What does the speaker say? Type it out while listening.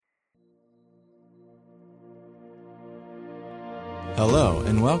Hello,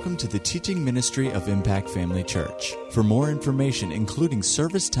 and welcome to the teaching ministry of Impact Family Church. For more information, including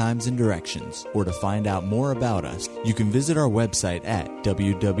service times and directions, or to find out more about us, you can visit our website at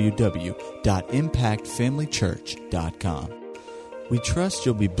www.impactfamilychurch.com. We trust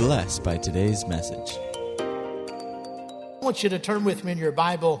you'll be blessed by today's message. I want you to turn with me in your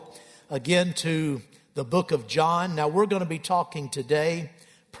Bible again to the book of John. Now, we're going to be talking today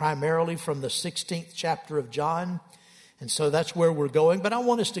primarily from the 16th chapter of John. And so that's where we're going. But I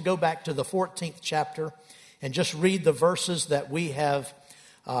want us to go back to the 14th chapter and just read the verses that we have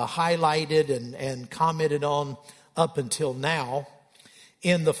highlighted and commented on up until now.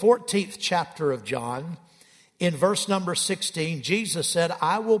 In the 14th chapter of John, in verse number 16, Jesus said,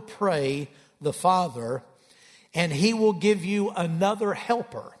 "I will pray the Father, and he will give you another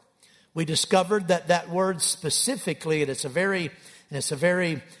helper." We discovered that word specifically, and it's a very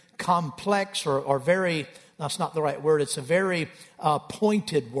complex or very... That's not the right word. It's a very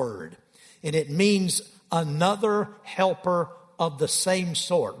pointed word. And it means another helper of the same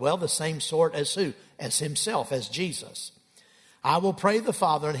sort. Well, the same sort as who? As himself, as Jesus. "I will pray the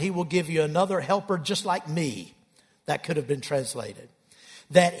Father, and he will give you another helper just like me." That could have been translated.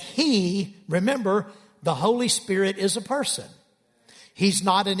 That he, remember, the Holy Spirit is a person. He's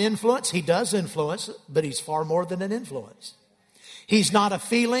not an influence. He does influence, but he's far more than an influence. He's not a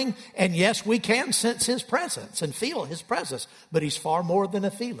feeling, and yes, we can sense his presence and feel his presence, but he's far more than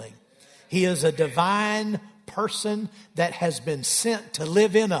a feeling. He is a divine person that has been sent to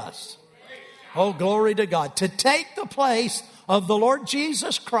live in us. Oh, glory to God. To take the place of the Lord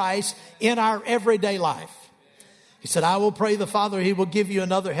Jesus Christ in our everyday life. He said, "I will pray the Father, he will give you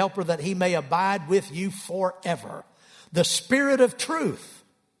another helper that he may abide with you forever. The Spirit of truth."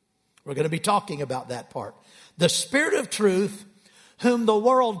 We're going to be talking about that part. "The Spirit of truth, whom the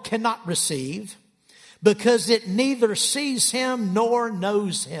world cannot receive, because it neither sees him nor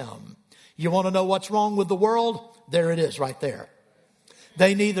knows him." You want to know what's wrong with the world? There it is right there.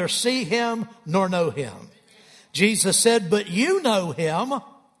 They neither see him nor know him. Jesus said, "But you know him,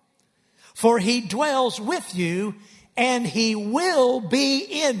 for he dwells with you, and he will be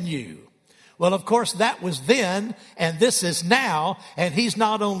in you." Well, of course, that was then, and this is now, and he's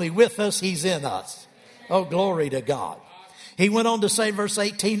not only with us, he's in us. Oh, glory to God. He went on to say, verse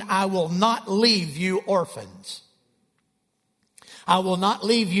 18, "I will not leave you orphans. I will not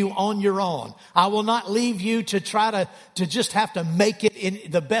leave you on your own. I will not leave you to try to just have to make it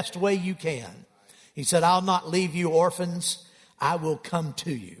in the best way you can." He said, "I'll not leave you orphans. I will come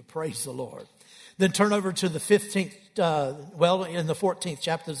to you." Praise the Lord. Then turn over to the 15th, in the 14th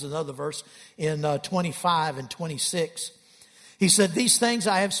chapter, there's another verse in 25 and 26. He said, "These things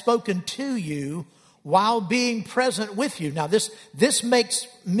I have spoken to you while being present with you." Now this makes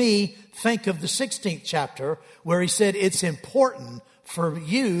me think of the 16th chapter where he said, "It's important for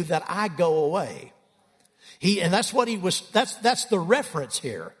you that I go away." That's the reference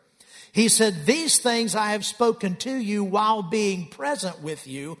here. He said, "These things I have spoken to you while being present with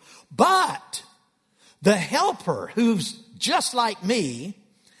you, but the helper who's just like me,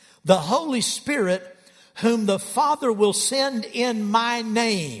 the Holy Spirit, whom the Father will send in my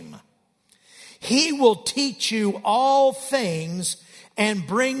name, he will teach you all things and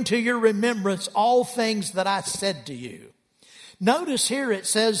bring to your remembrance all things that I said to you." Notice here it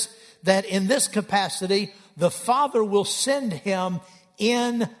says that in this capacity, the Father will send him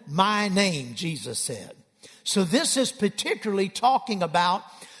in my name, Jesus said. So this is particularly talking about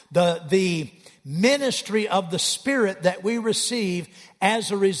the ministry of the Spirit that we receive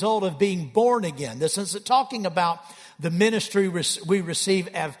as a result of being born again. This isn't talking about the ministry we receive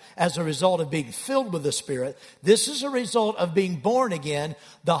as a result of being filled with the Spirit. This is a result of being born again.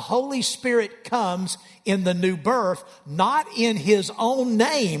 The Holy Spirit comes in the new birth, not in his own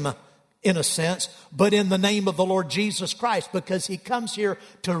name, in a sense, but in the name of the Lord Jesus Christ, because he comes here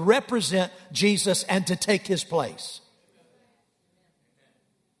to represent Jesus and to take his place.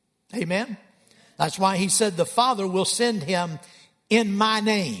 Amen? That's why he said the Father will send him in my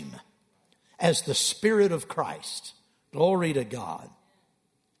name as the Spirit of Christ. Glory to God.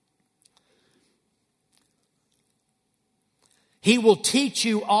 He will teach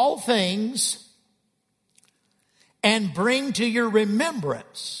you all things and bring to your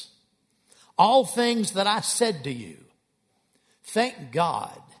remembrance all things that I said to you. Thank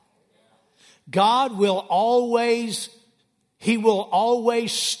God. God will always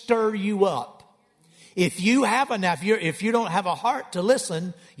stir you up. If you don't have a heart to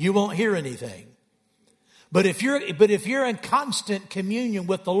listen, you won't hear anything. But if you're in constant communion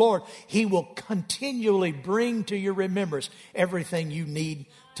with the Lord, he will continually bring to your remembrance everything you need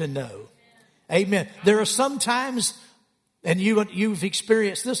to know. Amen. There are sometimes And you've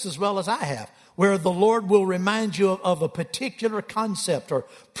experienced this as well as I have, where the Lord will remind you of a particular concept or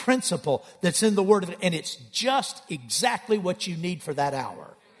principle that's in the Word, and it's just exactly what you need for that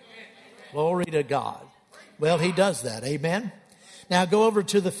hour. Glory to God. Well, He does that. Amen. Now go over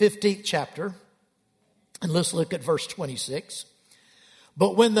to the 15th chapter, and let's look at verse 26.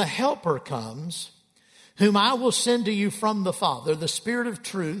 But when the Helper comes, whom I will send to you from the Father, the Spirit of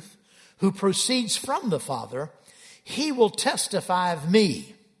truth, who proceeds from the Father, He will testify of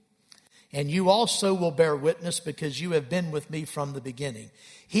me. And you also will bear witness because you have been with me from the beginning.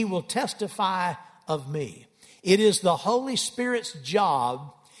 He will testify of me. It is the Holy Spirit's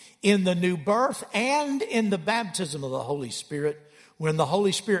job in the new birth and in the baptism of the Holy Spirit, when the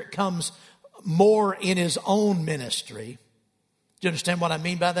Holy Spirit comes more in His own ministry. Do you understand what I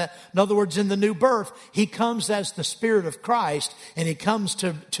mean by that? In other words, in the new birth, He comes as the Spirit of Christ, and He comes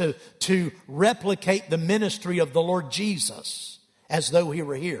to replicate the ministry of the Lord Jesus as though He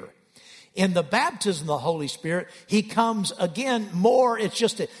were here. In the baptism of the Holy Spirit, He comes again more, it's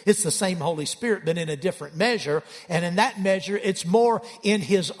the same Holy Spirit, but in a different measure. And in that measure, it's more in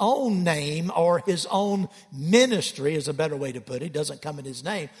His own name, or His own ministry is a better way to put it. He doesn't come in His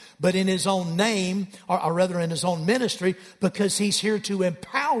name, but in His own name, or rather in His own ministry, because He's here to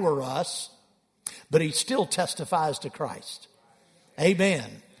empower us, but He still testifies to Christ. Amen.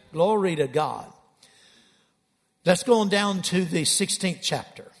 Glory to God. Let's go on down to the 16th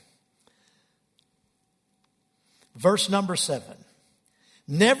chapter. Verse number 7.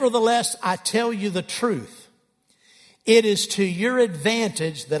 Nevertheless, I tell you the truth. It is to your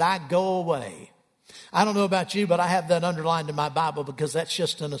advantage that I go away. I don't know about you, but I have that underlined in my Bible because that's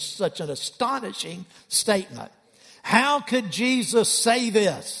just such an astonishing statement. How could Jesus say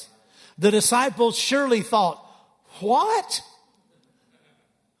this? The disciples surely thought, what?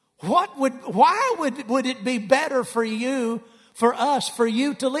 Why would it be better for you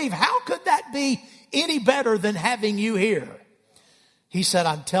to leave? How could that be any better than having you here? He said,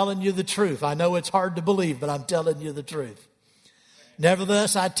 I'm telling you the truth. I know it's hard to believe, but I'm telling you the truth.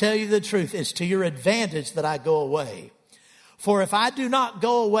 Nevertheless, I tell you the truth. It's to your advantage that I go away. For if I do not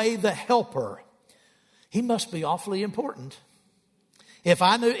go away, the Helper, He must be awfully important. If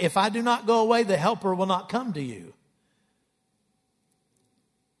I do not go away, the Helper will not come to you.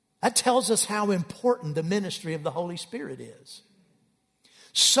 That tells us how important the ministry of the Holy Spirit is.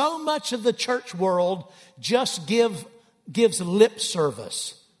 So much of the church world just gives lip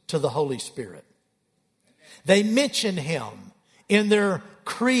service to the Holy Spirit. They mention Him in their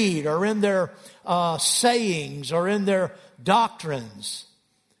creed or in their sayings or in their doctrines.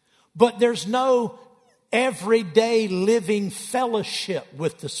 But there's no everyday living fellowship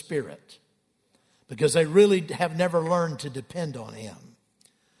with the Spirit because they really have never learned to depend on Him.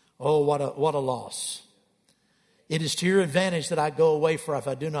 Oh, what a loss. It is to your advantage that I go away, for if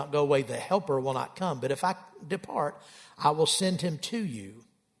I do not go away, the Helper will not come. But if I depart, I will send Him to you.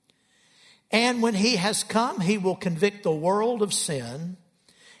 And when He has come, He will convict the world of sin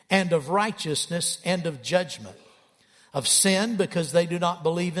and of righteousness and of judgment. Of sin, because they do not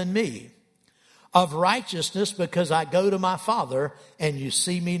believe in me. Of righteousness, because I go to my Father and you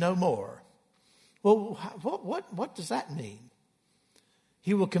see me no more. Well, what does that mean?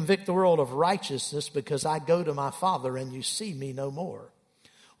 He will convict the world of righteousness because I go to my Father and you see me no more.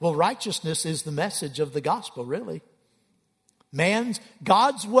 Well, righteousness is the message of the gospel, really.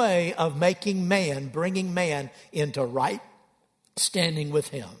 God's way of bringing man into right standing with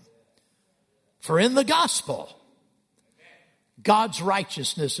Him. For in the gospel, God's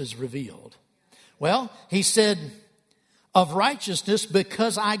righteousness is revealed. Well, He said, of righteousness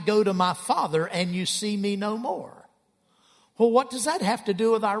because I go to my Father and you see me no more. Well, what does that have to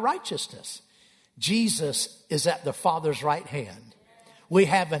do with our righteousness? Jesus is at the Father's right hand. We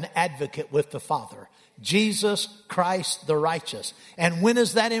have an advocate with the Father, Jesus Christ the righteous. And when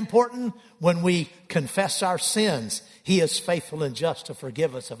is that important? When we confess our sins. He is faithful and just to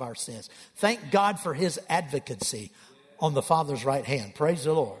forgive us of our sins. Thank God for His advocacy on the Father's right hand. Praise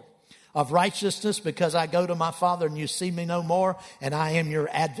the Lord. Of righteousness because I go to my Father and you see me no more, and I am your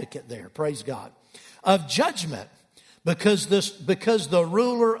advocate there. Praise God. Of judgment. Because the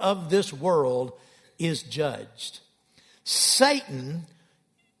ruler of this world is judged. Satan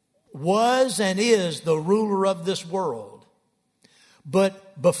was and is the ruler of this world.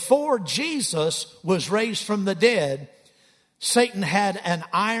 But before Jesus was raised from the dead, Satan had an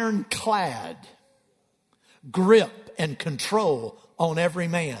ironclad grip and control on every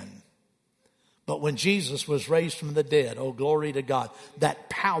man. But when Jesus was raised from the dead, oh, glory to God, that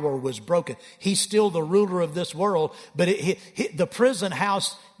power was broken. He's still the ruler of this world, but the prison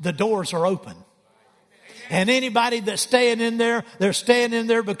house, the doors are open. And anybody that's staying in there, they're staying in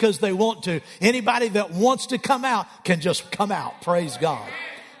there because they want to. Anybody that wants to come out can just come out. Praise God.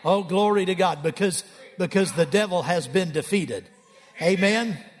 Oh, glory to God, because the devil has been defeated.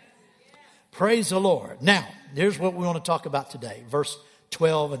 Amen. Praise the Lord. Now, here's what we want to talk about today. Verse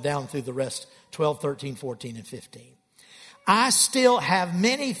 12 and down through the rest, 12, 13, 14, and 15. I still have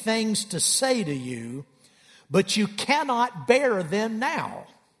many things to say to you, but you cannot bear them now.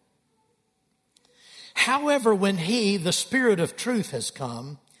 However, when He, the Spirit of truth, has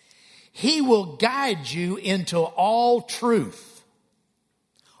come, He will guide you into all truth.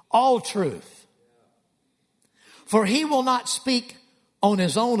 All truth. For He will not speak on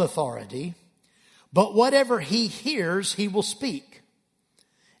His own authority, but whatever He hears, He will speak.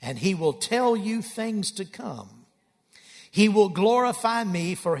 And He will tell you things to come. He will glorify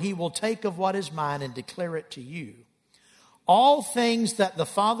me, for He will take of what is mine and declare it to you. All things that the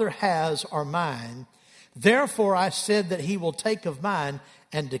Father has are mine. Therefore I said that He will take of mine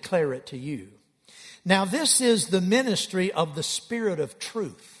and declare it to you. Now this is the ministry of the Spirit of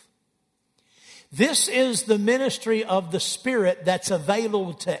truth. This is the ministry of the Spirit that's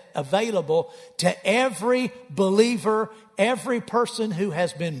available to every believer, every person who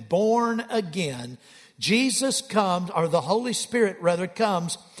has been born again. Jesus comes, or the Holy Spirit rather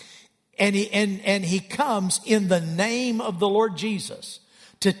comes, and he comes in the name of the Lord Jesus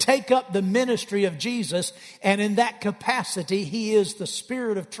to take up the ministry of Jesus, and in that capacity, He is the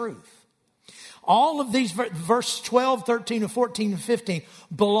Spirit of truth. All of these, verse 12, 13, and 14, and 15,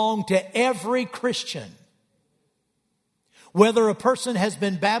 belong to every Christian. Whether a person has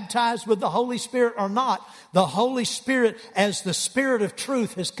been baptized with the Holy Spirit or not, the Holy Spirit, as the Spirit of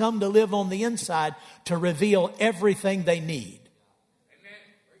truth, has come to live on the inside to reveal everything they need.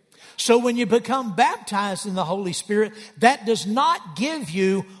 So when you become baptized in the Holy Spirit, that does not give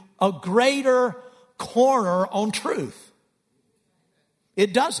you a greater corner on truth.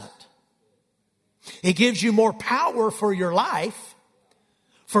 It doesn't. It gives you more power for your life,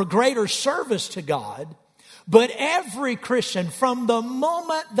 for greater service to God. But every Christian, from the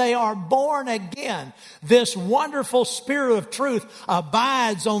moment they are born again, this wonderful Spirit of truth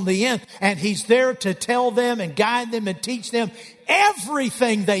abides on the end, and He's there to tell them and guide them and teach them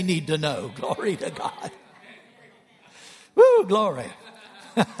everything they need to know. Glory to God. Woo, glory.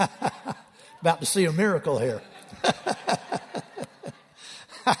 About to see a miracle here.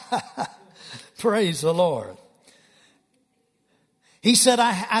 Praise the Lord. He said,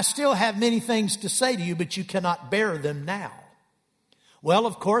 I still have many things to say to you, but you cannot bear them now. Well,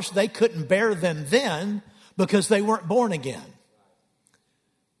 of course, they couldn't bear them then because they weren't born again.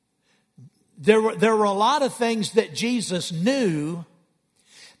 There were a lot of things that Jesus knew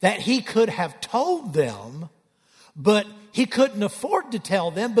that He could have told them, but He couldn't afford to tell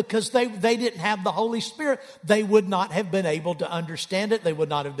them because they didn't have the Holy Spirit. They would not have been able to understand it. They would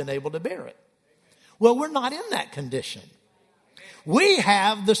not have been able to bear it. Well, we're not in that condition. We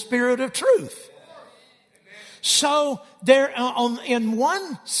have the Spirit of truth. So in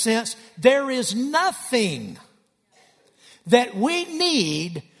one sense, there is nothing that we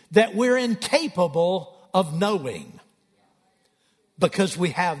need that we're incapable of knowing because we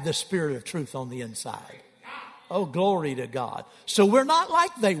have the Spirit of truth on the inside. Oh, glory to God. So we're not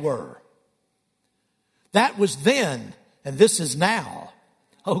like they were. That was then, and this is now.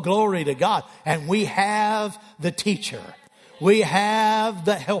 Oh, glory to God. And we have the teacher. We have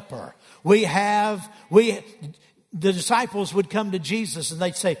the helper. The disciples would come to Jesus and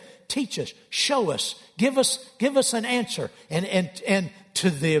they'd say, teach us, show us, give us an answer. And to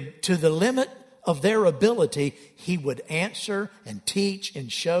the limit of their ability, He would answer and teach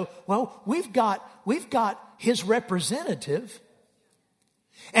and show. Well, we've got His representative.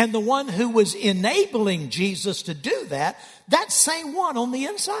 And the one who was enabling Jesus to do that same one on the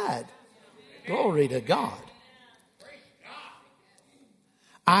inside. Glory to God.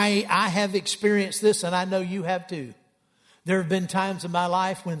 I have experienced this, and I know you have too. There have been times in my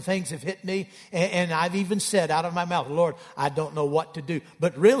life when things have hit me, and I've even said out of my mouth, Lord, I don't know what to do.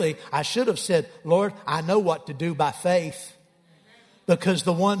 But really, I should have said, Lord, I know what to do by faith. Because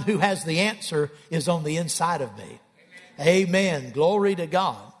the one who has the answer is on the inside of me. Amen. Glory to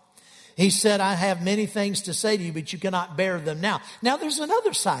God. He said, I have many things to say to you, but you cannot bear them now. Now, there's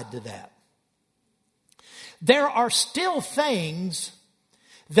another side to that. There are still things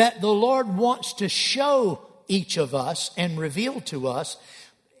that the Lord wants to show each of us and reveal to us.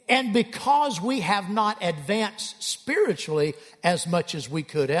 And because we have not advanced spiritually as much as we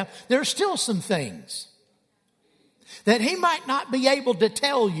could have, there are still some things that He might not be able to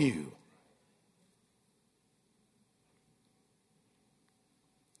tell you.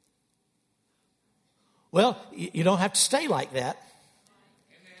 Well, you don't have to stay like that.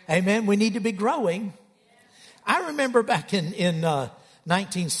 Amen. We need to be growing. I remember back in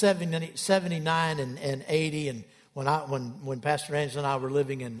 1979 and 80, and when Pastor Angela and I were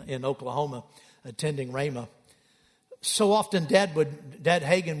living in Oklahoma, attending Rhema, so often Dad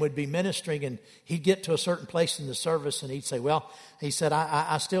Hagin would be ministering, and he'd get to a certain place in the service, and he'd say, well, he said,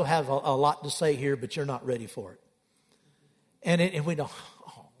 I still have a lot to say here, but you're not ready for it. And we go,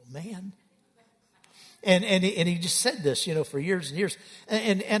 oh, man. And he just said this, for years and years.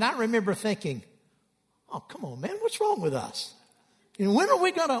 And I remember thinking, oh, come on, man, what's wrong with us? When are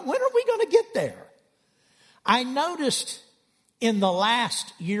we gonna get there? I noticed in the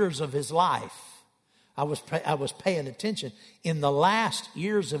last years of his life, I was paying attention. In the last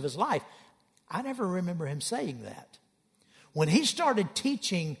years of his life, I never remember him saying that. When he started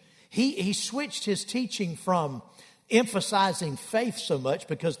teaching, he switched his teaching from emphasizing faith so much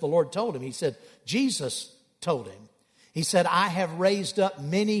because the Lord told him. He said, Jesus told him. He said, I have raised up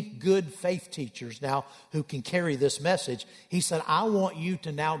many good faith teachers now who can carry this message. He said, I want you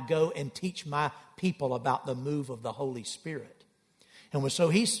to now go and teach my people about the move of the Holy Spirit. And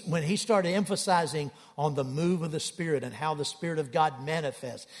when he started emphasizing on the move of the Spirit and how the Spirit of God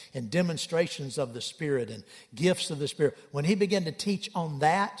manifests and demonstrations of the Spirit and gifts of the Spirit, when he began to teach on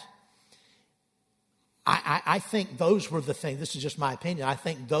that, I think those were the things, this is just my opinion, I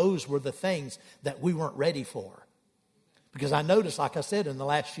think those were the things that we weren't ready for. Because I noticed, like I said, in the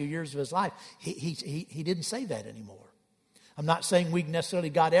last few years of his life, he didn't say that anymore. I'm not saying we necessarily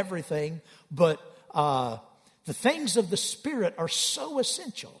got everything, but the things of the Spirit are so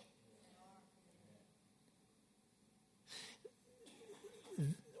essential.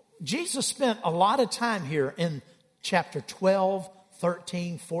 Jesus spent a lot of time here in chapter 12,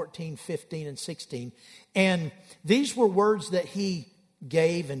 13, 14, 15, and 16. And these were words that he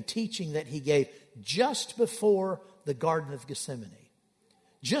gave and teaching that he gave just before the Garden of Gethsemane.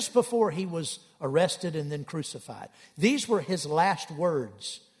 Just before he was arrested and then crucified. These were his last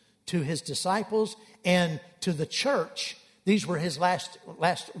words to his disciples and to the church. These were his last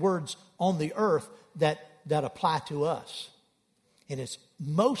words on the earth that apply to us. And it's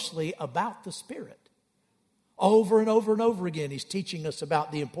mostly about the Spirit. Over and over and over again, he's teaching us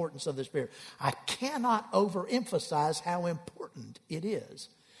about the importance of the Spirit. I cannot overemphasize how important it is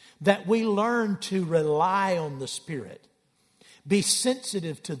that we learn to rely on the Spirit, be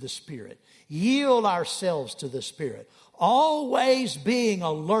sensitive to the Spirit, yield ourselves to the Spirit, always being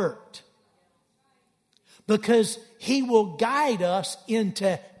alert, because he will guide us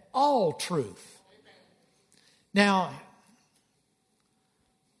into all truth. Now,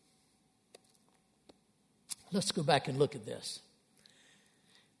 let's go back and look at this.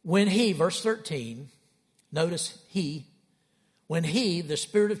 When he, verse 13, notice when he, the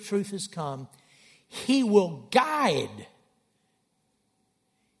Spirit of truth, has come, he will guide.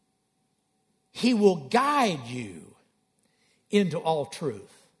 He will guide you into all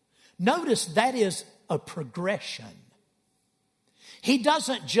truth. Notice that is a progression. He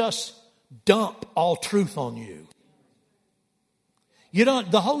doesn't just dump all truth on you.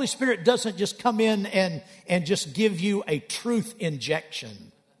 The Holy Spirit doesn't just come in and just give you a truth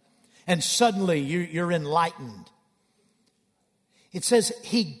injection and suddenly you're enlightened. It says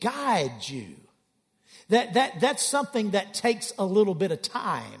he guides you. That's something that takes a little bit of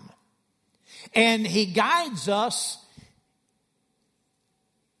time. And he guides us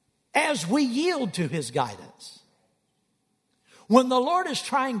as we yield to his guidance. When the Lord is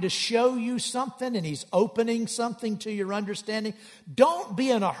trying to show you something and he's opening something to your understanding, don't be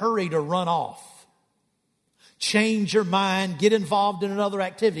in a hurry to run off. Change your mind, get involved in another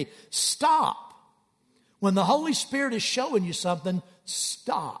activity. Stop. When the Holy Spirit is showing you something,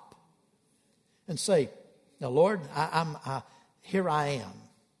 stop and say, now, Lord, here I am.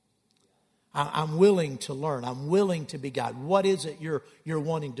 I'm willing to learn. I'm willing to be guided. What is it you're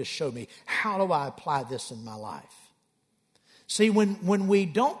wanting to show me? How do I apply this in my life? See, when we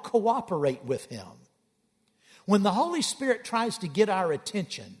don't cooperate with him, when the Holy Spirit tries to get our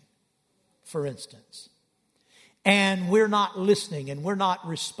attention, for instance, and we're not listening and we're not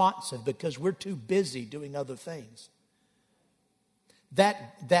responsive because we're too busy doing other things,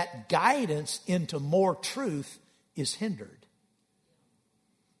 that guidance into more truth is hindered.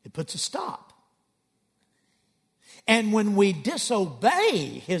 It puts a stop. And when we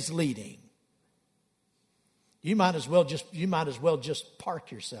disobey his leading, you might as well just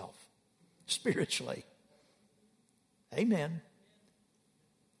park yourself spiritually. Amen.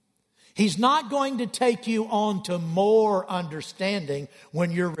 He's not going to take you on to more understanding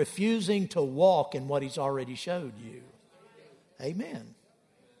when you're refusing to walk in what he's already showed you. Amen.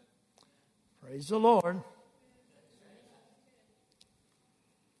 Praise Praise the Lord.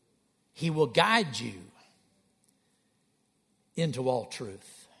 He will guide you into all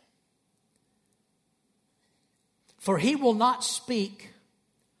truth. For he will not speak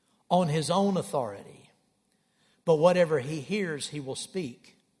on his own authority, but whatever he hears, he will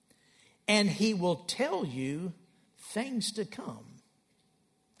speak. And he will tell you things to come.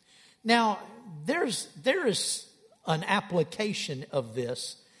 Now, there is an application of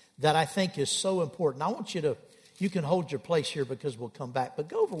this that I think is so important. I want you can hold your place here because we'll come back. But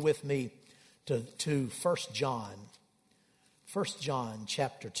go over with me to 1 John. 1 John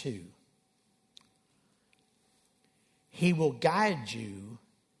chapter 2. He will guide you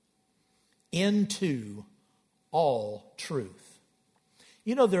into all truth.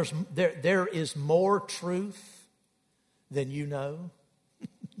 You know, there is more truth than you know.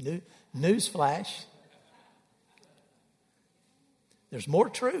 Newsflash. There's more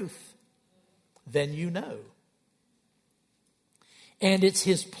truth than you know. And it's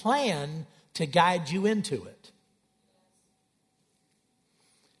his plan to guide you into it.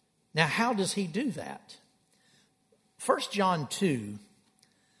 Now, how does he do that? 1 John 2,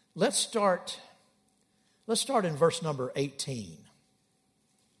 let's start in verse number 18.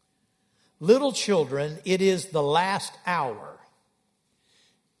 Little children, it is the last hour.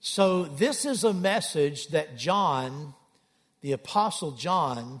 So this is a message that John, the Apostle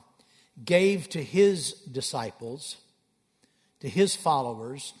John, gave to his disciples, to his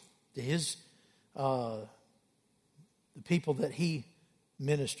followers, to his the people that he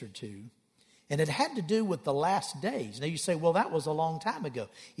ministered to. And it had to do with the last days. Now you say, well, that was a long time ago.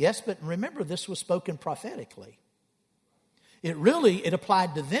 Yes, but remember, this was spoken prophetically. It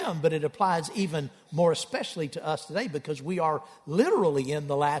applied to them, but it applies even more especially to us today because we are literally in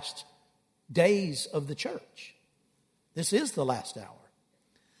the last days of the church. This is the last hour.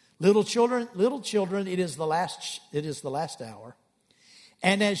 Little children, it is the last hour.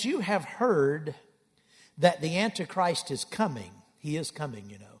 And as you have heard that the Antichrist is coming, he is coming,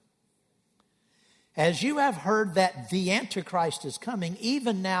 you know. As you have heard that the Antichrist is coming,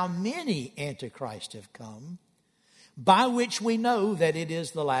 even now many Antichrists have come, by which we know that it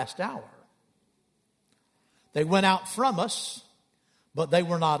is the last hour. They went out from us, but they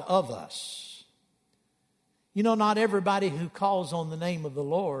were not of us. You know, not everybody who calls on the name of the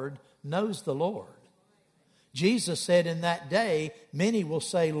Lord knows the Lord. Jesus said in that day, many will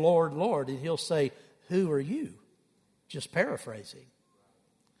say, Lord, Lord, and he'll say, who are you? Just paraphrasing.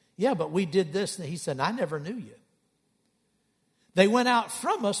 Yeah, but we did this. And he said, I never knew you. They went out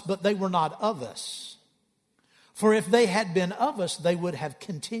from us, but they were not of us. For if they had been of us, they would have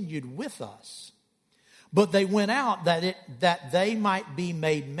continued with us. But they went out that they might be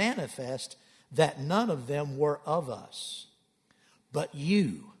made manifest that none of them were of us. But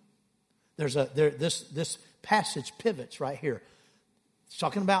you, this passage pivots right here. It's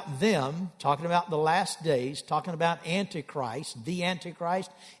talking about them, talking about the last days, talking about Antichrist, the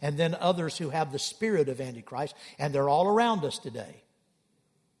Antichrist, and then others who have the spirit of Antichrist, and they're all around us today.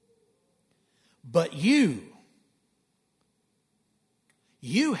 But you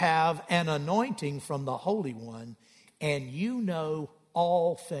have an anointing from the Holy One, and you know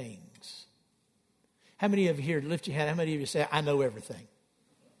all things. How many of you here, lift your hand, how many of you say, I know everything?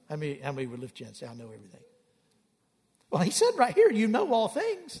 How many would lift your hand and say, I know everything? Well, he said right here, you know all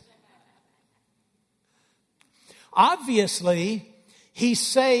things. Obviously, he's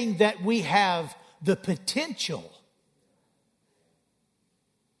saying that we have the potential.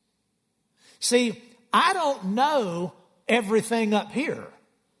 See, I don't know everything up here,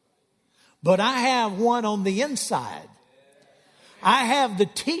 but I have one on the inside. I have the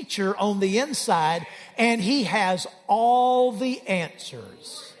teacher on the inside, and he has all the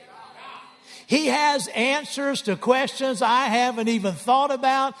answers. He has answers to questions I haven't even thought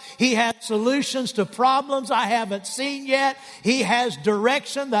about. He has solutions to problems I haven't seen yet. He has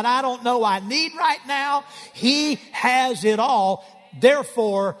direction that I don't know I need right now. He has it all.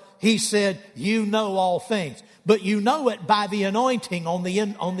 Therefore, he said, you know all things. But you know it by the anointing on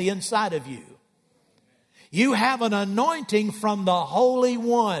the inside of you. You have an anointing from the Holy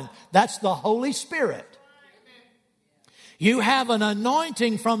One. That's the Holy Spirit. You have an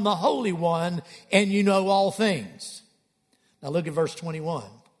anointing from the Holy One, and you know all things. Now look at verse 21.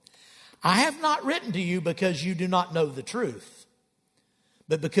 I have not written to you because you do not know the truth,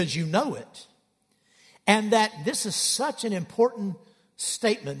 but because you know it. And that this is such an important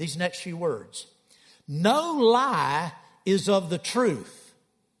statement, these next few words. No lie is of the truth.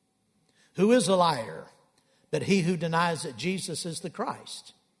 Who is a liar? But he who denies that Jesus is the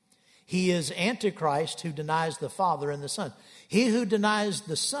Christ. He is Antichrist who denies the Father and the Son. He who denies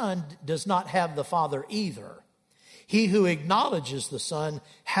the Son does not have the Father either. He who acknowledges the Son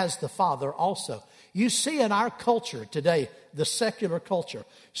has the Father also. You see in our culture today, the secular culture,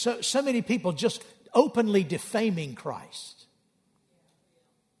 so many people just openly defaming Christ.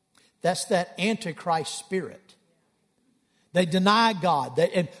 That's that Antichrist spirit. They deny God,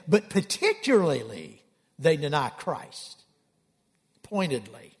 but particularly they deny Christ,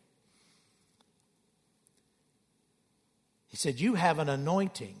 pointedly. He said, you have an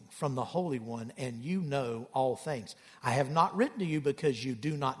anointing from the Holy One, and you know all things. I have not written to you because you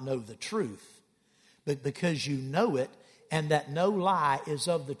do not know the truth, but because you know it, and that no lie is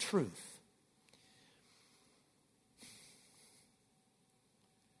of the truth.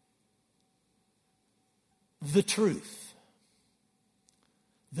 The truth.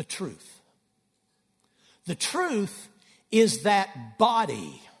 The truth. The truth is that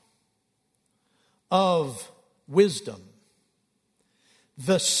body of wisdom,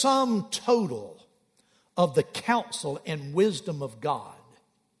 the sum total of the counsel and wisdom of God.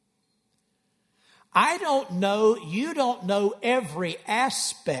 I don't know, you don't know every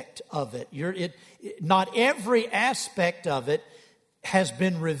aspect of it. Not every aspect of it has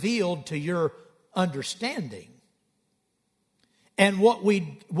been revealed to your understanding. And what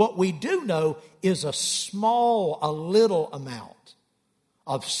we do know is a little amount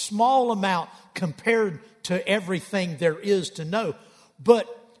compared to everything there is to know. But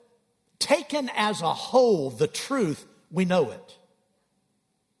taken as a whole, the truth, we know it.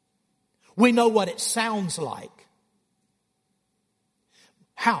 We know what it sounds like.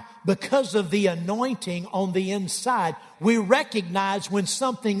 How? Because of the anointing on the inside, we recognize when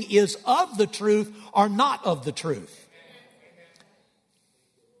something is of the truth or not of the truth.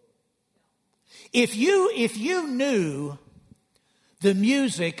 If you knew the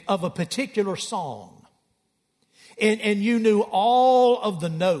music of a particular song, and you knew all of the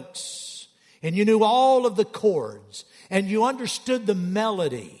notes, and you knew all of the chords, and you understood the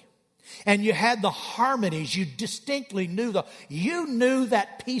melody, and you had the harmonies, you distinctly knew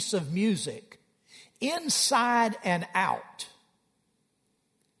that piece of music inside and out.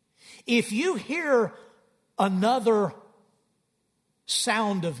 If you hear another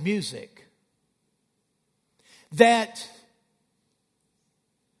sound of music that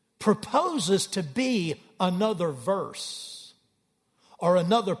proposes to be another verse or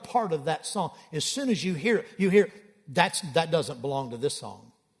another part of that song, as soon as you hear that doesn't belong to this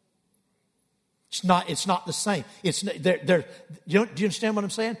song. It's not the same. Do you understand what I'm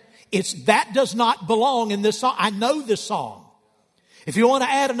saying? That does not belong in this song. I know this song. If you want to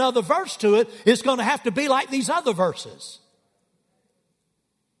add another verse to it, it's going to have to be like these other verses.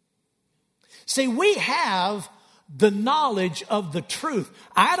 See, we have the knowledge of the truth.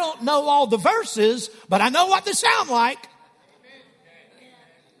 I don't know all the verses, but I know what they sound like.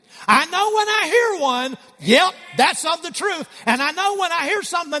 I know when I hear one, yep, that's of the truth. And I know when I hear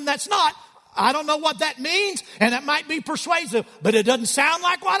something that's not, I don't know what that means, and it might be persuasive, but it doesn't sound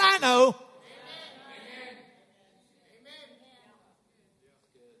like what I know.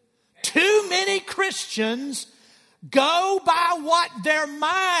 Too many Christians go by what their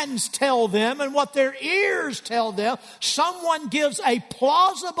minds tell them and what their ears tell them. Someone gives a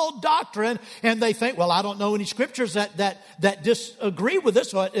plausible doctrine and they think, well, I don't know any scriptures that disagree with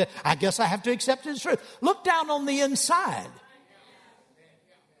this, so I guess I have to accept it as truth. Look down on the inside.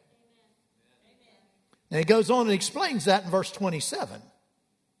 And he goes on and explains that in verse 27.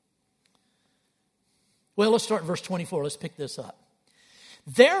 Well, let's start in verse 24. Let's pick this up.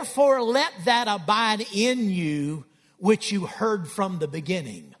 Therefore, let that abide in you which you heard from the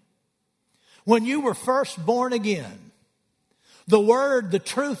beginning. When you were first born again, the word, the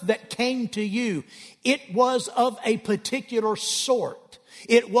truth that came to you, it was of a particular sort.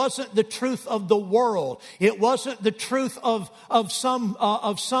 It wasn't the truth of the world. It wasn't the truth of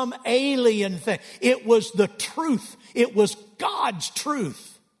some alien thing. It was the truth. It was God's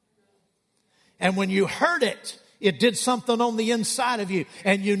truth. And when you heard it, it did something on the inside of you,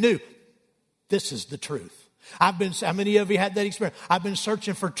 and you knew this is the truth. How many of you had that experience? I've been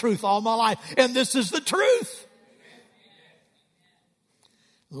searching for truth all my life, and this is the truth.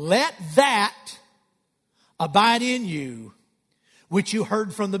 Let that abide in you, which you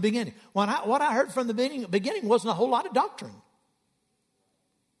heard from the beginning. What I heard from the beginning wasn't a whole lot of doctrine.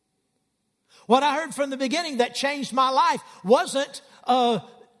 What I heard from the beginning that changed my life wasn't,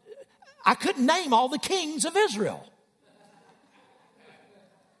 I couldn't name all the kings of Israel.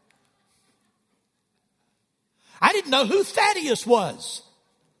 I didn't know who Thaddeus was.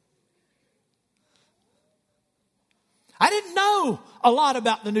 I didn't know a lot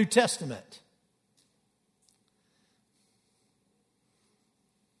about the New Testament.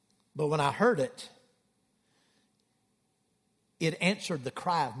 But when I heard it, it answered the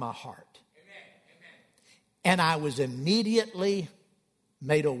cry of my heart. And I was immediately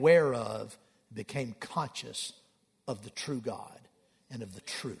made aware of, became conscious of the true God and of the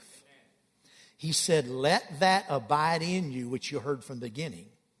truth. He said, let that abide in you which you heard from the beginning.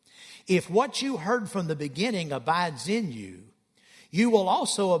 If what you heard from the beginning abides in you, you will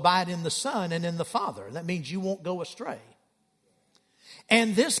also abide in the Son and in the Father. That means you won't go astray.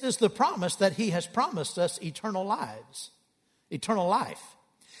 And this is the promise that He has promised us, eternal lives, eternal life.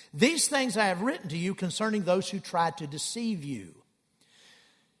 These things I have written to you concerning those who try to deceive you.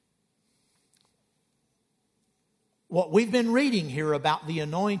 What we've been reading here about the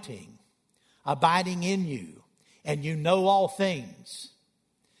anointing, abiding in you, and you know all things.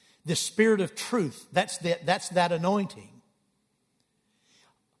 The Spirit of truth, that's that anointing.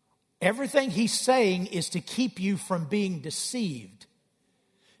 Everything He's saying is to keep you from being deceived,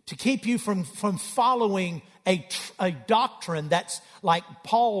 to keep you from following a doctrine that's like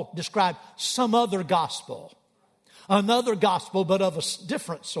Paul described, some other gospel. Another gospel, but of a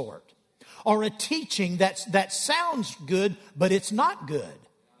different sort. Or a teaching that sounds good, but it's not good.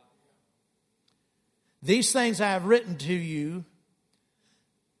 These things I have written to you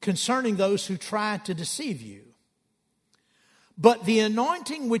concerning those who try to deceive you. But the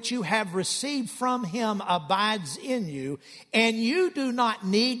anointing which you have received from Him abides in you, and you do not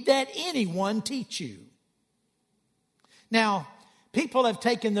need that anyone teach you. Now, people have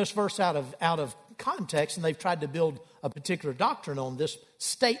taken this verse out of context, and they've tried to build a particular doctrine on this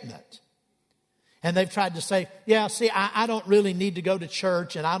statement. And they've tried to say, yeah, see, I don't really need to go to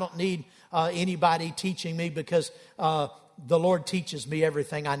church, and I don't need anybody teaching me because the Lord teaches me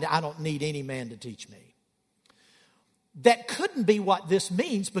everything. I don't need any man to teach me. That couldn't be what this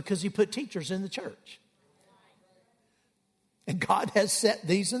means because He put teachers in the church. And God has set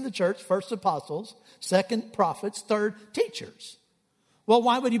these in the church, first apostles, second prophets, third teachers. Well,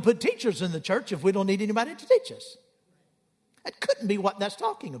 why would He put teachers in the church if we don't need anybody to teach us? That couldn't be what that's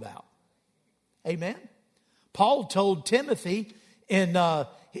talking about. Amen. Paul told Timothy in the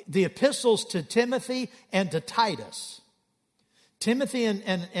epistles to Timothy and to Titus. Timothy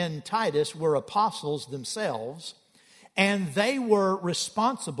and Titus were apostles themselves, and they were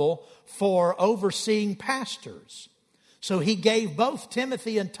responsible for overseeing pastors. So he gave both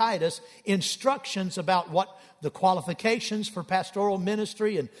Timothy and Titus instructions about what the qualifications for pastoral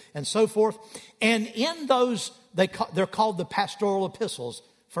ministry and so forth. And in those, they're called the pastoral epistles,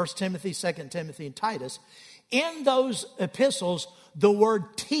 1 Timothy, 2 Timothy, and Titus. In those epistles, the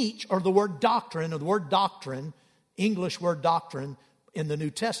word teach or the word doctrine, English word doctrine in the New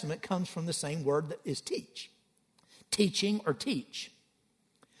Testament comes from the same word that is teach. Teaching or teach.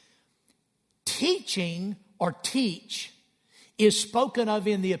 Teaching or teach is spoken of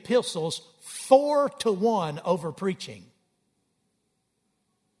in the epistles 4-1 over preaching.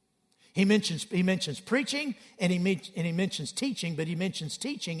 He mentions preaching and he mentions teaching, but he mentions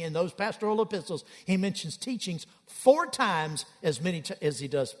teaching in those pastoral epistles. He mentions teachings 4 times as many as he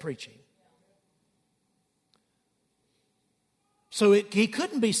does preaching. So he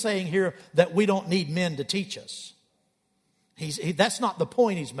couldn't be saying here that we don't need men to teach us. That's not the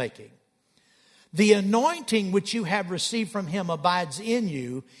point he's making. The anointing which you have received from Him abides in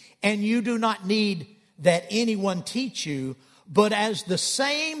you, and you do not need that anyone teach you, but as the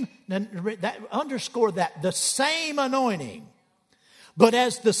same, underscore that, the same anointing. But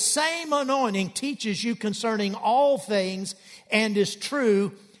as the same anointing teaches you concerning all things and is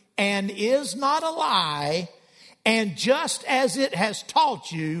true and is not a lie, and just as it has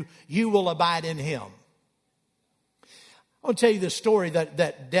taught you, you will abide in Him. I'll tell you the story that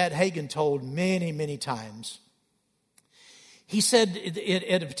Dad Hagin told many, many times. He said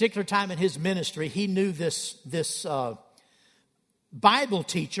at a particular time in his ministry, he knew this Bible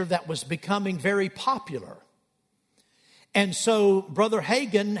teacher that was becoming very popular. And so Brother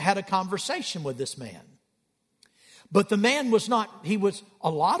Hagin had a conversation with this man. But the man was not, a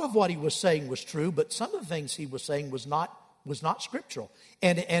lot of what he was saying was true, but some of the things he was saying was not scriptural.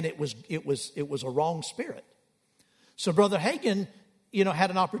 And it was a wrong spirit. So Brother Hagin, had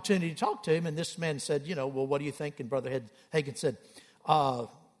an opportunity to talk to him, and this man said, well, what do you think? And Brother Hagin said,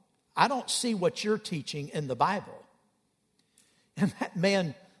 I don't see what you're teaching in the Bible. And that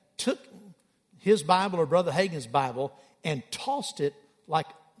man took his Bible or Brother Hagin's Bible and tossed it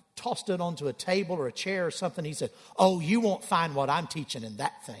onto a table or a chair or something. He said, oh, you won't find what I'm teaching in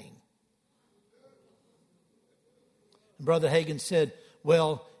that thing. And Brother Hagin said,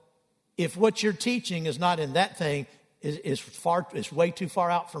 well, if what you're teaching is not in that thing, is way too far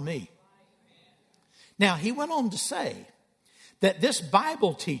out for me. Now, he went on to say that this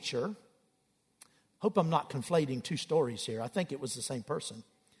Bible teacher, hope I'm not conflating two stories here. I think it was the same person.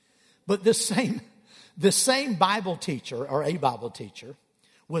 But the same Bible teacher, or a Bible teacher,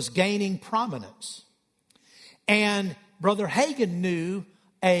 was gaining prominence. And Brother Hagin knew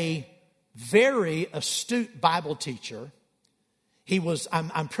a very astute Bible teacher. He was,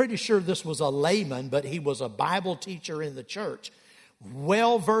 I'm pretty sure this was a layman, but he was a Bible teacher in the church.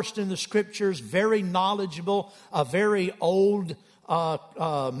 Well versed in the scriptures, very knowledgeable, a very old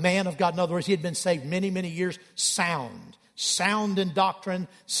man of God. In other words, he had been saved many, many years. Sound in doctrine,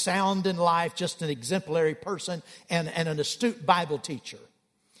 sound in life, just an exemplary person and an astute Bible teacher.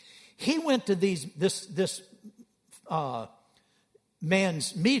 He went to this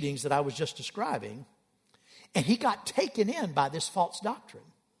man's meetings that I was just describing, and he got taken in by this false doctrine.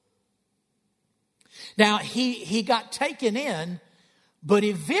 Now, he got taken in, but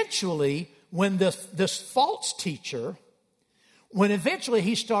eventually, when this false teacher, when eventually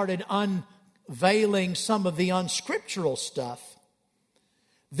he started unveiling some of the unscriptural stuff,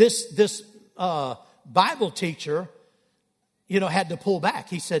 this Bible teacher, had to pull back.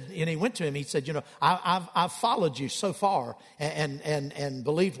 He said, and he went to him, he said, I've followed you so far and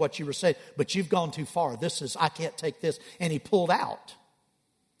believed what you were saying, but you've gone too far. I can't take this. And he pulled out.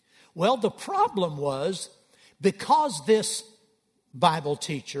 Well, the problem was, because this Bible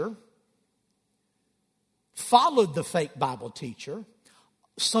teacher followed the fake Bible teacher,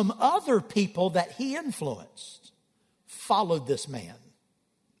 some other people that he influenced followed this man.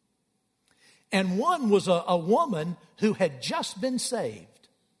 And one was a woman who had just been saved.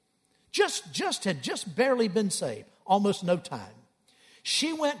 Had just barely been saved. Almost no time.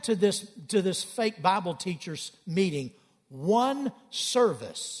 She went to this fake Bible teacher's meeting, one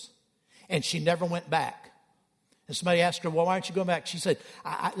service, and she never went back. And somebody asked her, well, why aren't you going back? She said,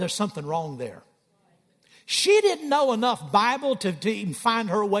 there's something wrong there. She didn't know enough Bible to even find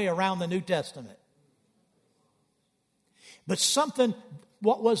her way around the New Testament. But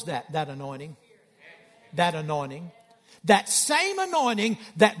what was that anointing? That anointing. That same anointing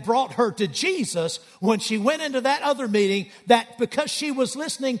that brought her to Jesus when she went into that other meeting, that because she was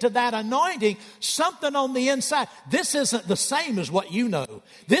listening to that anointing, something on the inside. This isn't the same as what you know.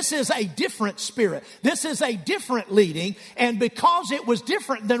 This is a different spirit. This is a different leading. And because it was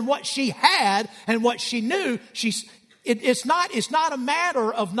different than what she had and what she knew, it's not a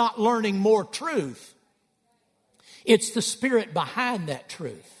matter of not learning more truth. It's the spirit behind that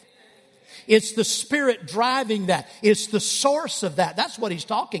truth. It's the Spirit driving that. It's the source of that. That's what he's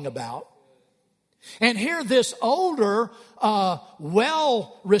talking about. And here this older,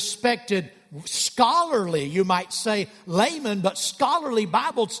 well-respected, scholarly, you might say layman, but scholarly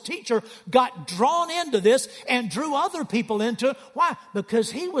Bible teacher got drawn into this and drew other people into it. Why?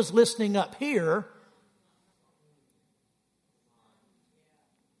 Because he was listening up here.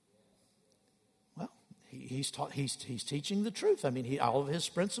 He's teaching the truth. I mean, all of his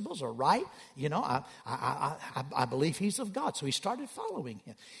principles are right. I believe he's of God. So he started following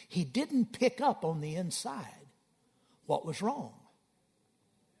him. He didn't pick up on the inside what was wrong.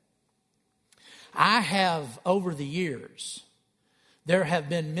 I have, over the years, there have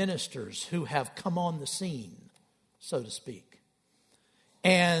been ministers who have come on the scene, so to speak,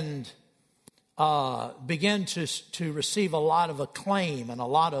 and began to receive a lot of acclaim and a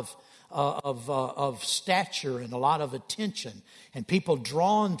lot of stature and a lot of attention, and people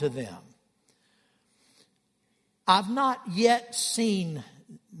drawn to them. I've not yet seen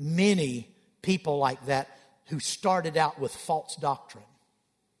many people like that who started out with false doctrine.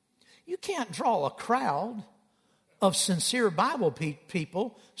 You can't draw a crowd of sincere Bible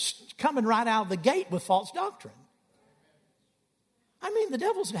people coming right out of the gate with false doctrine. I mean, the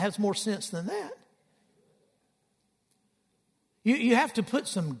devil has more sense than that. You have to put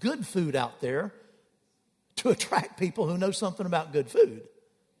some good food out there to attract people who know something about good food.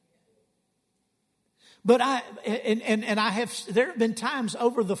 But there have been times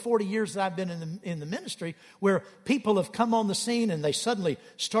over the 40 years that I've been in the ministry where people have come on the scene and they suddenly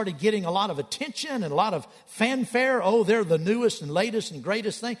started getting a lot of attention and a lot of fanfare. Oh, they're the newest and latest and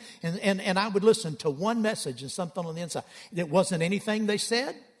greatest thing. And I would listen to one message and something on the inside. It wasn't anything they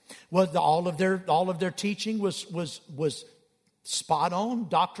said. All of their teaching was spot on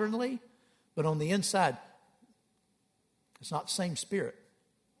doctrinally, but on the inside, it's not the same spirit.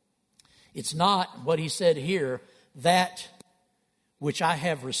 It's not what he said here, that which I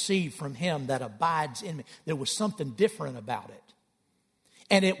have received from him that abides in me. There was something different about it.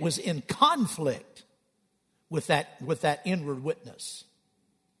 And it was in conflict with that inward witness.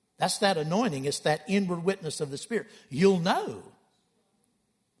 That's that anointing. It's that inward witness of the Spirit. You'll know.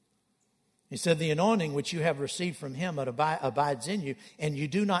 He said, the anointing which you have received from him abides in you, and you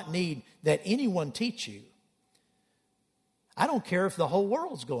do not need that anyone teach you. I don't care if the whole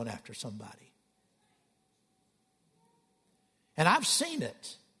world's going after somebody. And I've seen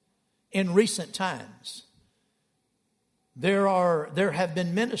it in recent times. There have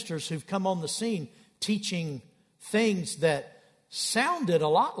been ministers who've come on the scene teaching things that sounded a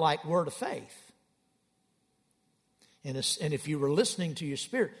lot like Word of Faith. And if you were listening to your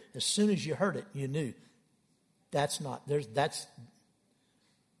spirit, as soon as you heard it, you knew that's.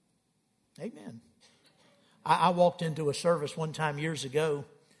 Amen. I walked into a service one time years ago.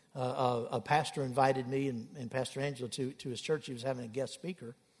 A pastor invited me and Pastor Angela to his church. He was having a guest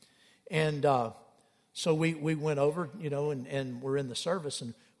speaker. And so we went over, and we're in the service,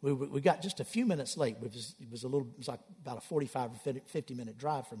 and we got just a few minutes late. It was like about a 45 or 50-minute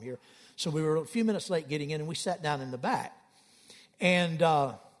drive from here. So we were a few minutes late getting in, and we sat down in the back. And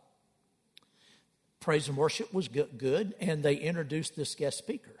praise and worship was good, and they introduced this guest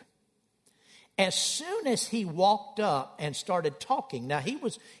speaker. As soon as he walked up and started talking, now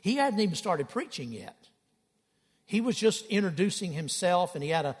he hadn't even started preaching yet. He was just introducing himself, and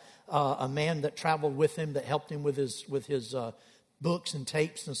he had a man that traveled with him that helped him with his books and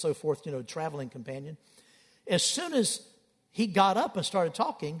tapes and so forth, traveling companion. As soon as he got up and started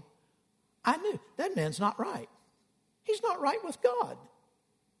talking, I knew that man's not right. He's not right with God.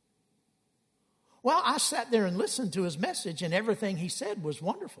 Well, I sat there and listened to his message, and everything he said was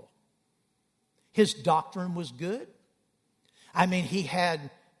wonderful. His doctrine was good. I mean, he had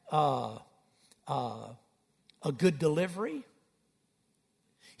a good delivery.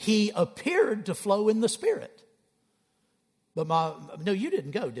 He appeared to flow in the Spirit. But no, you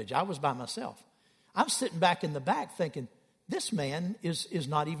didn't go, did you? I was by myself. I'm sitting back in the back thinking, this man is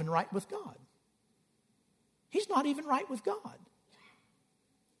not even right with God. He's not even right with God.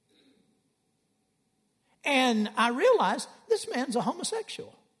 And I realized this man's a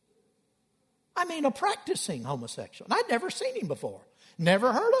homosexual. I mean, a practicing homosexual. And I'd never seen him before.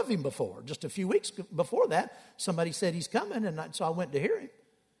 Never heard of him before. Just a few weeks before that, somebody said he's coming, and so I went to hear him.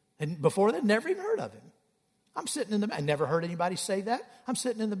 And before that, never even heard of him. I'm sitting in the back. I never heard anybody say that. I'm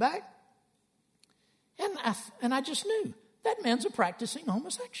sitting in the back. And I just knew that man's a practicing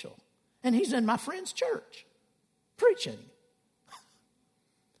homosexual. And he's in my friend's church preaching.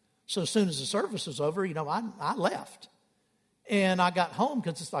 So as soon as the service was over, I left. And I got home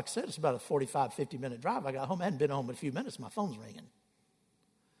because, it's like I said, it's about a 45, 50-minute drive. I got home. I hadn't been home in a few minutes. My phone's ringing.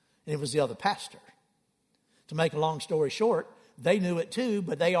 And it was the other pastor. To make a long story short, they knew it too,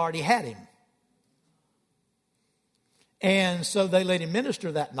 but they already had him. And so they let him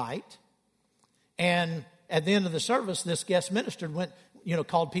minister that night. And at the end of the service, this guest minister went,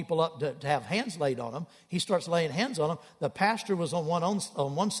 called people up to have hands laid on them. He starts laying hands on them. The pastor was on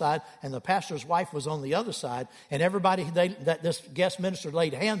one side, and the pastor's wife was on the other side. And everybody that this guest minister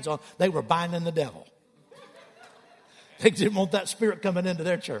laid hands on, they were binding the devil. They didn't want that spirit coming into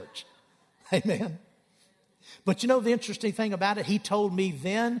their church. Amen. But the interesting thing about it, he told me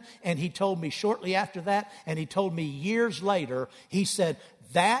then, and he told me shortly after that, and he told me years later, he said,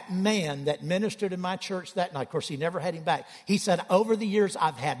 that man that ministered in my church that night, of course, he never had him back. He said, over the years,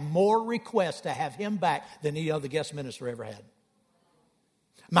 I've had more requests to have him back than any other guest minister ever had.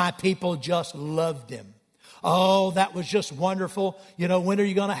 My people just loved him. Oh, that was just wonderful. When are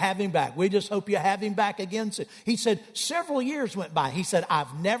you going to have him back? We just hope you have him back again soon. He said, several years went by. He said,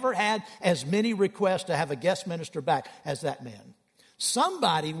 I've never had as many requests to have a guest minister back as that man.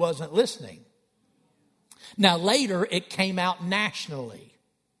 Somebody wasn't listening. Now, later, it came out nationally.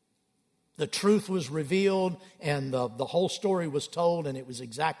 The truth was revealed, and the whole story was told, and it was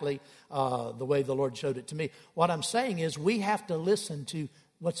exactly the way the Lord showed it to me. What I'm saying is we have to listen to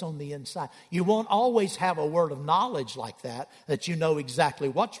what's on the inside. You won't always have a word of knowledge like that you know exactly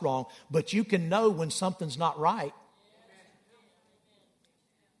what's wrong, but you can know when something's not right.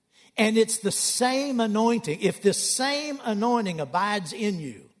 And it's the same anointing. If this same anointing abides in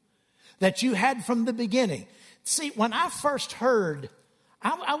you that you had from the beginning. See, when I first heard,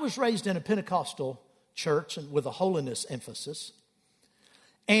 I was raised in a Pentecostal church and with a holiness emphasis.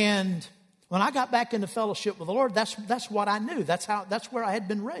 And when I got back into fellowship with the Lord, that's what I knew. That's where I had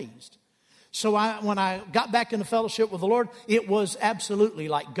been raised. So when I got back into fellowship with the Lord, it was absolutely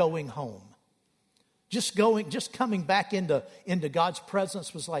like going home. Just coming back into God's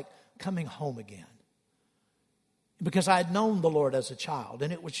presence was like coming home again. Because I had known the Lord as a child,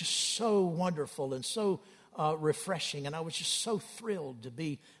 and it was just so wonderful and so refreshing, and I was just so thrilled to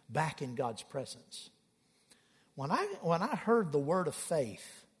be back in God's presence. When I heard the word of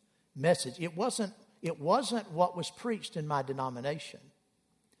faith message, it wasn't what was preached in my denomination,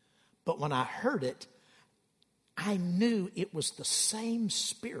 But when I heard it, I knew it was the same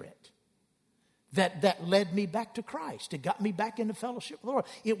Spirit that led me back to Christ. It got me back into fellowship with the Lord.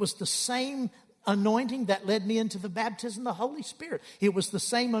 It was the same anointing that led me into the baptism of the Holy Spirit. It was the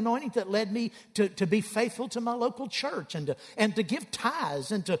same anointing that led me to be faithful to my local church and to give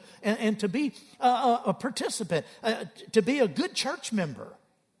tithes and to be a participant, to be a good church member.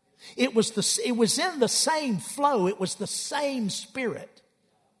 It was in the same flow. It was the same Spirit.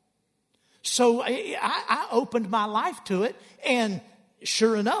 So I opened my life to it, and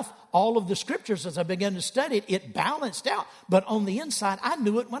sure enough, all of the scriptures, as I began to study it balanced out. But on the inside, I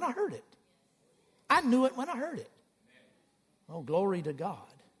knew it when I heard it. I knew it when I heard it. Oh, glory to God.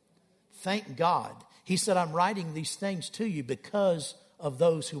 Thank God. He said, I'm writing these things to you because of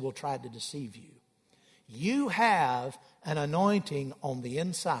those who will try to deceive you. You have an anointing on the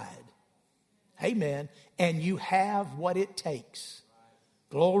inside. Amen. And you have what it takes.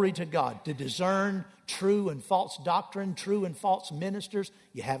 Glory to God. To discern true and false doctrine, true and false ministers.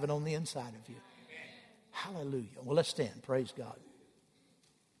 You have it on the inside of you. Hallelujah. Well, let's stand. Praise God.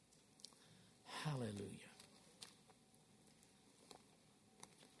 Hallelujah.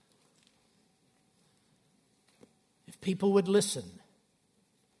 If people would listen,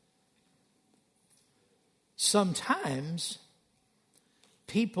 sometimes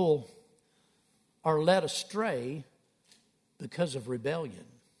people are led astray because of rebellion.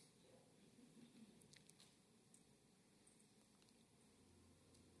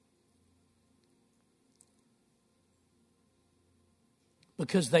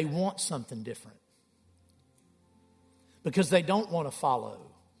 Because they want something different. Because they don't want to follow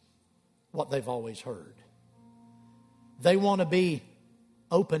what they've always heard. They want to be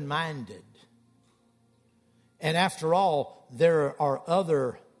open-minded. And after all, there are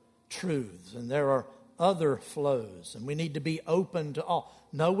other truths and there are other flows, and we need to be open to all.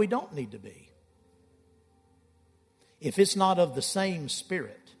 No, we don't need to be. If it's not of the same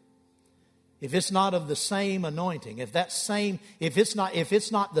Spirit, if it's not of the same anointing, if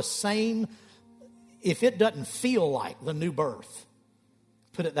it doesn't feel like the new birth,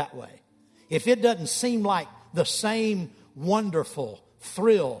 put it that way. If it doesn't seem like the same wonderful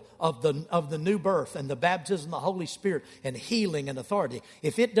thrill of the new birth and the baptism of the Holy Spirit and healing and authority,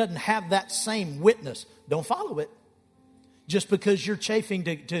 if it doesn't have that same witness, don't follow it. Just because you're chafing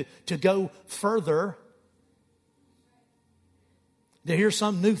to go further, to hear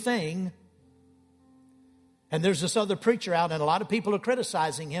some new thing. And there's this other preacher out, and a lot of people are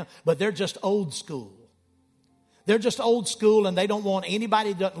criticizing him, but they're just old school. They're just old school, and they don't want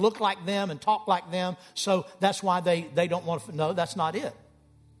anybody to look like them and talk like them. So that's why they don't want to. No, that's not it.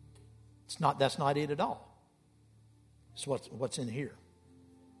 That's not it at all. It's what's in here.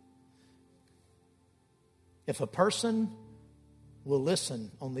 If a person will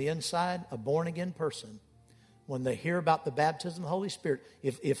listen on the inside, a born again person, when they hear about the baptism of the Holy Spirit,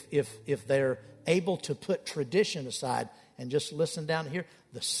 if they're able to put tradition aside and just listen down here,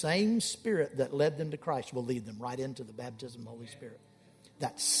 the same Spirit that led them to Christ will lead them right into the baptism of the Holy Spirit.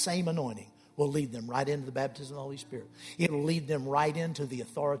 That same anointing will lead them right into the baptism of the Holy Spirit. It'll lead them right into the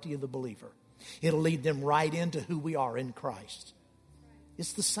authority of the believer. It'll lead them right into who we are in Christ.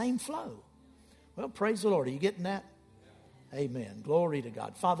 It's the same flow. Well, praise the Lord. Are you getting that? Amen. Glory to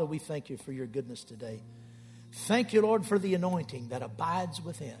God. Father, we thank you for your goodness today. Thank you, Lord, for the anointing that abides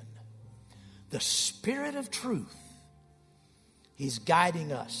within. The Spirit of truth. He's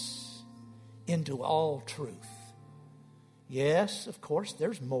guiding us into all truth. Yes, of course,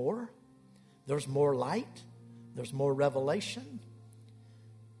 there's more. There's more light. There's more revelation.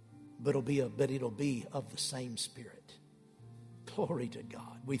 But it'll be of the same Spirit. Glory to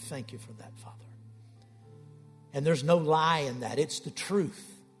God. We thank you for that, Father. And there's no lie in that. It's the truth.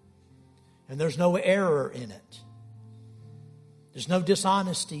 And there's no error in it. There's no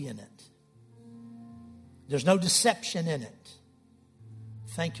dishonesty in it. There's no deception in it.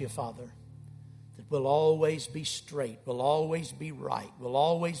 Thank you, Father, that we'll always be straight, we'll always be right, we'll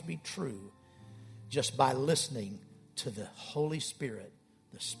always be true just by listening to the Holy Spirit,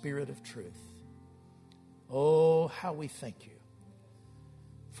 the Spirit of truth. Oh, how we thank you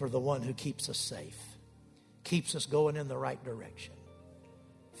for the one who keeps us safe, keeps us going in the right direction.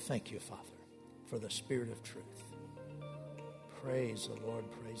 Thank you, Father, for the Spirit of truth. Praise the Lord,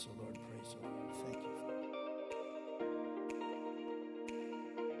 praise the Lord, praise the Lord. Thank you.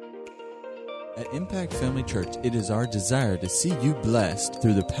 At Impact Family Church, it is our desire to see you blessed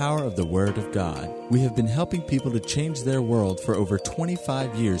through the power of the Word of God. We have been helping people to change their world for over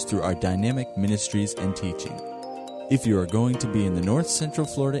 25 years through our dynamic ministries and teaching. If you are going to be in the North Central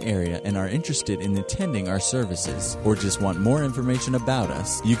Florida area and are interested in attending our services or just want more information about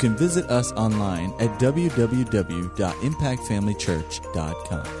us, you can visit us online at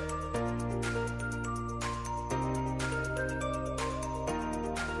www.impactfamilychurch.com.